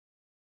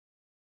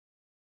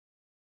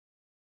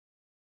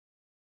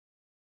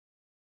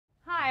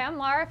Hi, I'm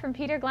Laura from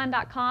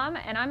peterglenn.com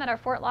and I'm at our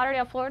Fort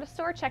Lauderdale, Florida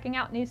store checking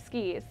out new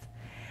skis.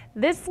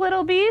 This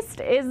little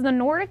beast is the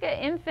Nordica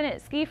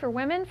Infinite ski for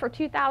women for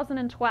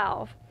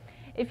 2012.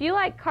 If you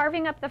like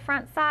carving up the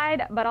front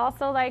side but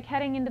also like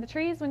heading into the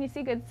trees when you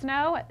see good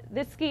snow,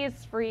 this ski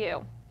is for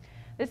you.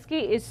 This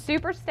ski is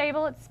super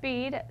stable at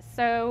speed,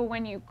 so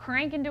when you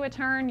crank into a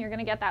turn, you're going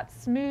to get that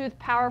smooth,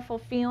 powerful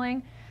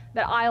feeling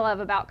that I love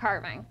about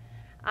carving.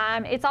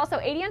 It's also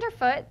 80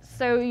 underfoot,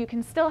 so you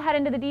can still head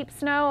into the deep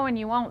snow and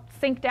you won't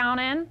sink down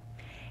in.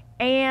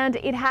 And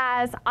it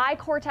has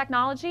I-Core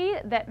technology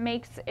that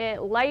makes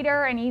it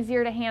lighter and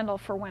easier to handle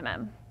for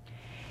women.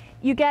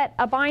 You get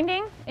a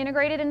binding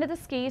integrated into the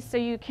ski, so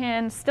you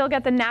can still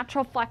get the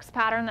natural flex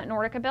pattern that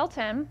Nordica built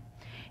in.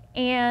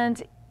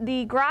 And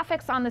the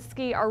graphics on the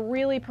ski are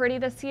really pretty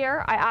this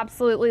year. I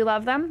absolutely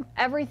love them.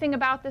 Everything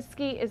about this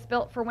ski is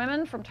built for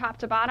women from top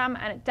to bottom,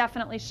 and it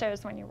definitely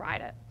shows when you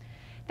ride it.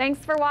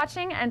 Thanks for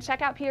watching, and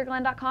check out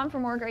peterglenn.com for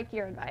more great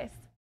gear advice.